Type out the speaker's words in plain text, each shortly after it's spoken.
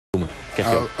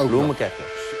Bloemenkerken. Bloemenkerken.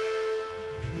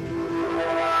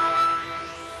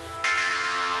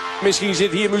 Misschien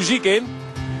zit hier muziek in.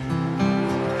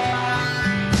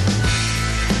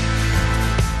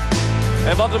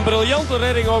 En wat een briljante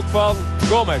redding ook van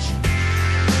Gomez.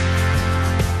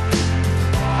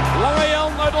 Lange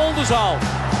Jan uit Oldenzaal.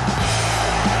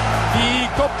 Die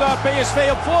kopt daar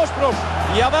PSV op voorsprong.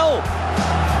 Jawel.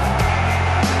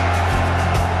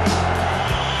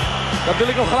 Dat wil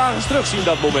ik nog graag eens terugzien,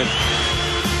 dat moment.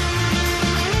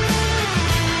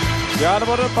 Ja, er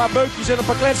worden een paar beukjes en een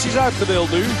paar kletsjes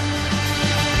uitgedeeld nu.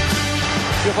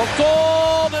 Van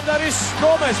Ton en daar is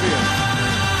Gomez weer.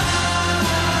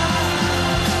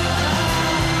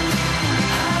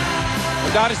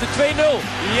 En daar is de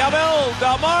 2-0. Jawel,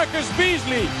 daar Marcus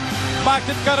Beasley maakt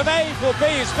het karwei voor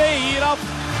PSV hier af.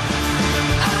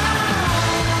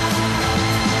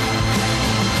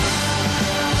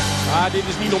 Ah, dit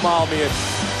is niet normaal meer.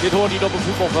 Dit hoort niet op een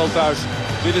voetbalveld thuis.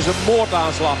 Dit is een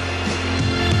moordaanslag.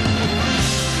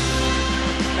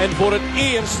 En voor het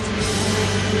eerst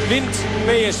wint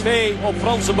PSV op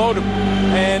Franse bodem.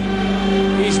 En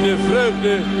is de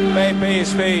vreugde bij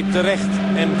PSV terecht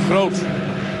en groot.